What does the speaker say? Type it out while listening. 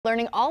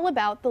learning all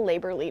about the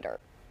labor leader.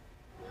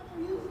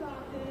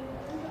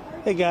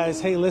 Hey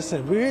guys, hey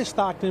listen, we're in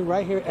Stockton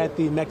right here at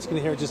the Mexican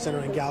Heritage Center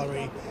and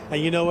Gallery.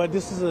 And you know what,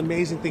 this is an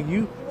amazing thing.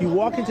 You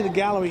walk into the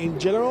gallery in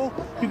general,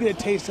 you get a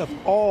taste of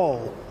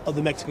all of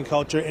the Mexican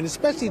culture, and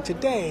especially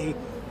today,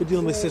 we're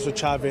dealing with Cesar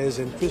Chavez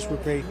and Chris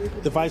Recre,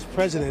 the Vice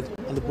President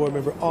and the board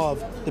member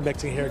of the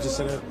Mexican Heritage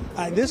Center.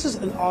 This is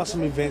an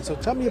awesome event, so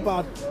tell me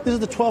about, this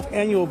is the 12th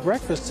annual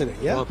breakfast today,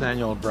 yeah? 12th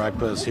annual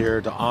breakfast here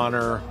to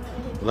honor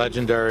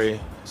legendary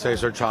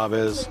Cesar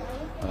Chavez,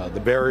 the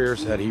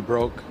barriers that he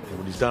broke, and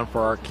what he's done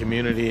for our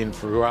community and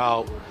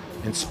throughout,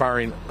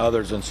 inspiring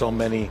others, and so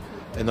many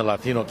in the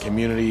Latino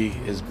community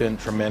has been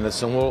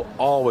tremendous, and we'll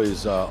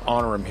always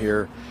honor him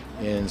here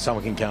in San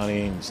Joaquin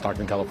County in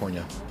Stockton,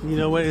 California. You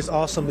know what, it's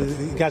awesome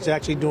that you guys are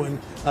actually doing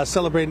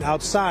celebrating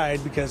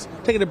outside, because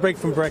taking a break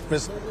from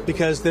breakfast,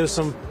 because there's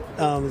some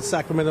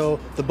Sacramento,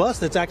 the bus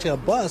that's actually a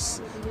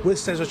bus with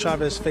Cesar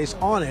Chavez's face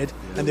on it,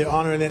 and they're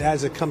honoring it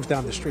as it comes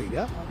down the street,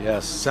 yeah?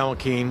 Yes, San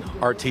Joaquin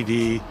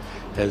RTD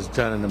has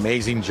done an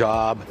amazing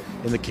job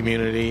in the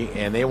community,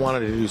 and they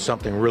wanted to do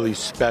something really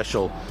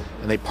special,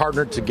 and they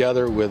partnered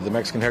together with the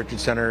Mexican Heritage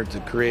Center to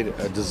create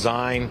a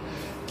design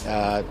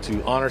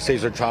to honor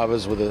Cesar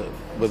Chavez with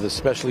a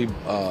specially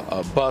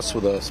a bus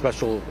with a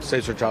special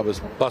Cesar Chavez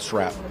bus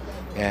wrap,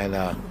 and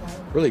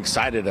really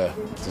excited to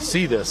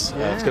see this.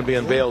 It's going to be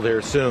unveiled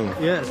here soon.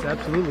 Yes,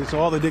 absolutely. So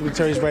all the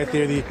dignitaries right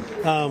there,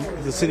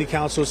 the city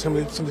council, some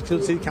of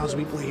the city council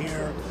people are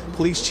here,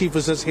 police chief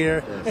was just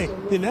here. Hey,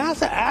 the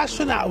NASA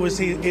astronaut is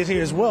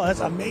here as well.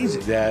 That's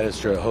amazing. That is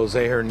true.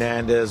 Jose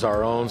Hernandez,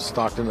 our own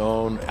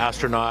Stockton-owned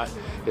astronaut,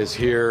 is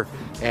here,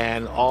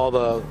 and all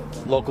the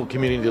local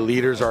community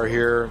leaders are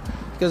here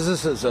because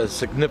this is a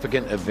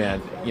significant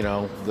event. You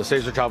know, the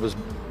Cesar Chavez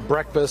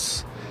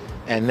breakfast,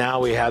 and now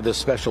we have this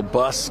special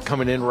bus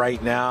coming in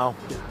right now.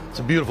 It's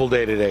a beautiful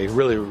day today.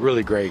 Really,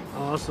 really great.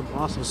 Awesome,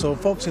 awesome. So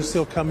folks can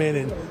still come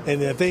in,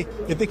 and if in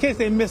case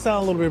they miss out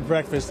on a little bit of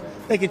breakfast,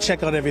 they can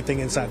check out everything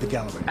inside the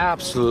gallery.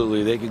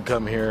 Absolutely, they can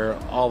come here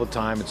all the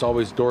time.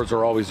 Doors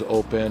are always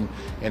open,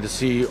 and to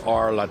see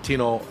our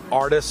Latino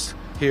artists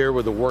here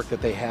with the work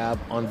that they have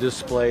on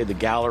display, the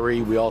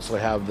gallery. We also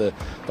have the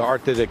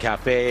Arte de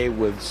Cafe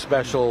with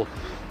special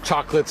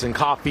chocolates and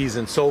coffees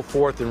and so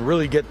forth, and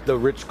really get the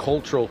rich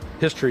cultural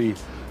history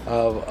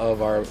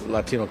of our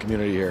Latino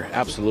community here.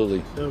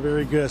 Absolutely. Oh,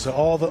 very good. So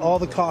all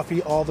the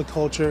coffee, all the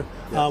culture.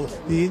 Yes.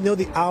 You know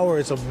the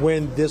hours of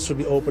when this will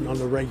be open on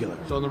the regular?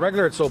 So on the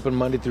regular, it's open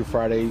Monday through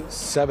Friday,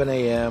 7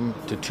 a.m.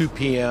 to 2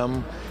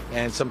 p.m.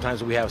 And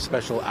sometimes we have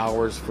special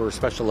hours for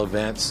special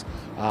events.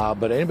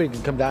 But anybody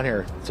can come down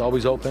here. It's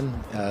always open,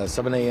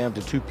 7 a.m.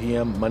 to 2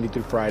 p.m. Monday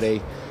through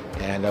Friday.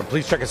 And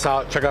please check us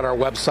out. Check out our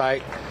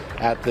website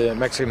at the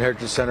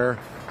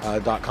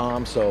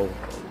MexicanHeritageCenter.com. So,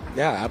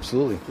 yeah,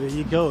 absolutely. There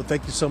you go.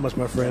 Thank you so much,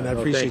 my friend. I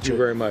appreciate thank you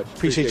very much.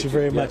 Appreciate you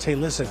very much. Hey,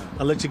 listen,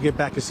 I'll let you get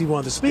back and see one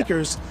of the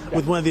speakers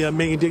with one of the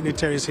main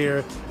dignitaries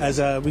here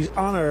as we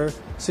honor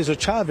Cesar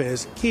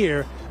Chavez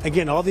here.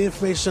 Again, all the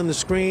information on the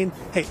screen.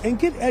 Hey, and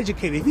get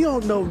educated. If you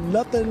don't know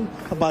nothing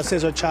about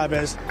Cesar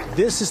Chavez,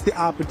 this is the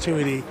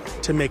opportunity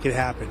to make it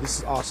happen. This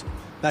is awesome.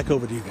 Back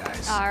over to you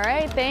guys. All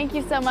right. Thank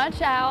you so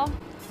much, Al.